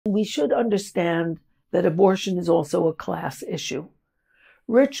We should understand that abortion is also a class issue.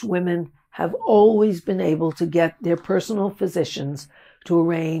 Rich women have always been able to get their personal physicians to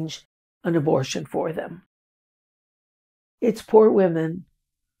arrange an abortion for them. It's poor women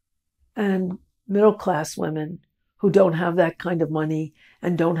and middle-class women who don't have that kind of money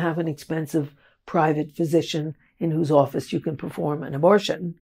and don't have an expensive private physician in whose office you can perform an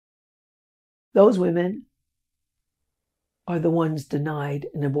abortion. Those women are the ones denied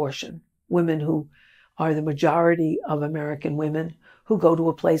an abortion. Women who are the majority of American women who go to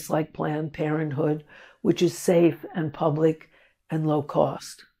a place like Planned Parenthood, which is safe and public and low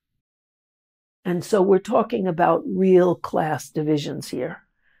cost. And so we're talking about real class divisions here.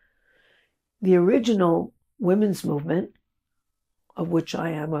 The original women's movement, of which I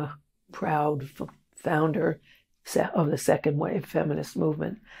am a proud founder of the second wave feminist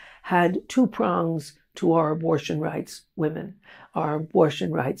movement, had two prongs to our abortion rights movement.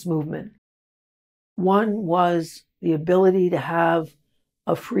 One was the ability to have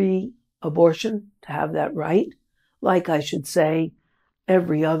a free abortion, to have that right, like I should say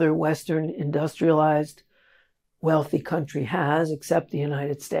every other Western industrialized wealthy country has, except the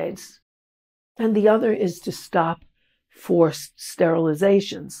United States. And the other is to stop forced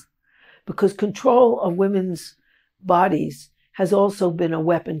sterilizations, because control of women's bodies has also been a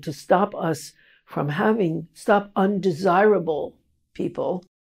weapon to stop undesirable people,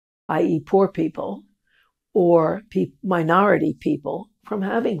 i.e. poor people, or minority people, from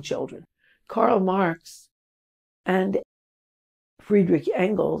having children. Karl Marx and Friedrich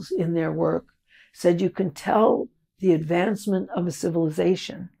Engels, in their work, said you can tell the advancement of a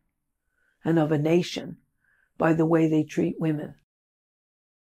civilization and of a nation by the way they treat women.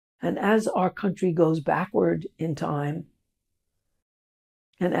 And as our country goes backward in time,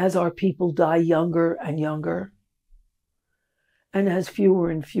 and as our people die younger and younger, and as fewer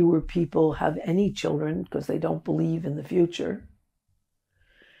and fewer people have any children because they don't believe in the future,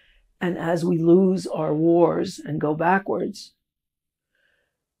 and as we lose our wars and go backwards,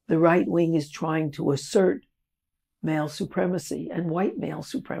 the right wing is trying to assert male supremacy and white male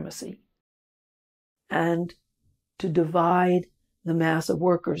supremacy, and to divide the mass of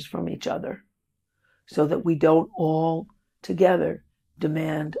workers from each other so that we don't all together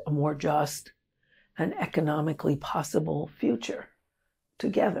demand a more just and economically possible future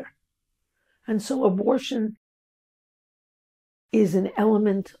together. And so abortion is an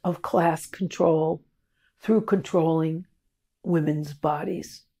element of class control through controlling women's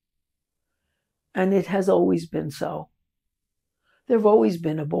bodies. And it has always been so. There have always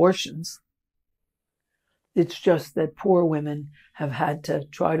been abortions. It's just that poor women have had to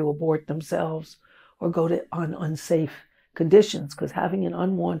try to abort themselves or go on unsafe conditions, because having an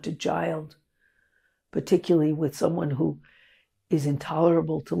unwanted child, particularly with someone who is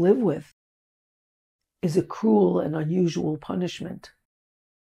intolerable to live with, is a cruel and unusual punishment.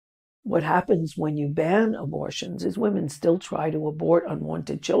 What happens when you ban abortions is women still try to abort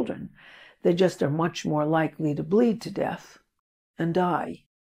unwanted children. They just are much more likely to bleed to death and die,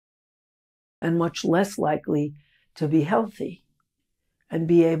 and much less likely to be healthy and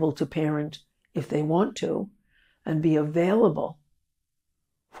be able to parent if they want to and be available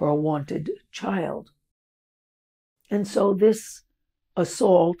for a wanted child. And so this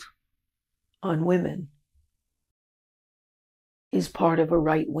assault on women is part of a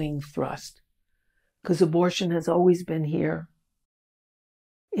right-wing thrust, because abortion has always been here.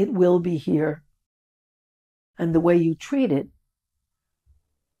 It will be here. And the way you treat it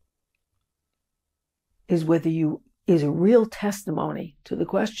is a real testimony to the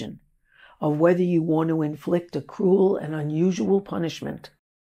question of whether you want to inflict a cruel and unusual punishment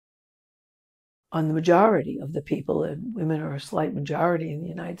on the majority of the people, and women are a slight majority in the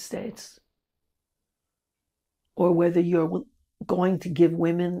United States, or whether you're going to give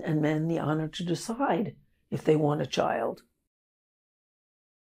women and men the honor to decide if they want a child.